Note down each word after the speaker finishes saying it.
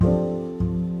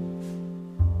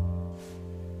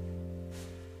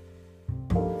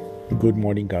Good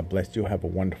morning. God bless you. Have a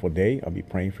wonderful day. I'll be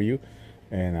praying for you.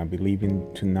 And I'll be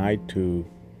leaving tonight to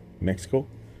Mexico.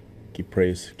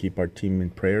 Keep our team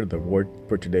in prayer. The word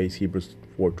for today is Hebrews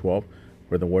 4:12,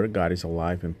 where the word of God is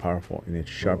alive and powerful, and it's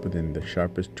sharper than the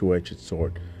sharpest two-edged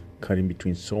sword, cutting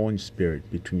between soul and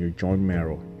spirit, between your joint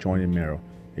and marrow,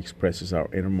 expresses our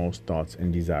innermost thoughts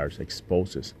and desires,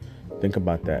 exposes. Think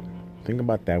about that. Think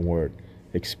about that word,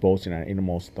 exposing our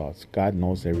innermost thoughts. God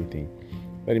knows everything.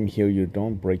 Let him heal you.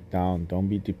 Don't break down. Don't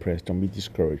be depressed. Don't be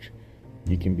discouraged.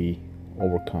 You can be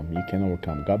overcome. You can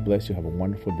overcome. God bless you. Have a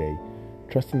wonderful day.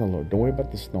 Trust in the Lord. Don't worry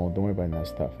about the snow. Don't worry about that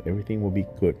stuff. Everything will be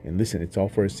good. And listen, it's all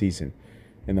for a season.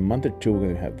 In a month or two, we're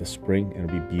going to have the spring, and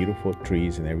it'll be beautiful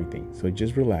trees and everything. So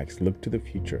just relax. Look to the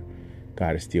future.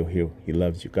 God is still here. He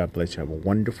loves you. God bless you. Have a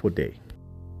wonderful day.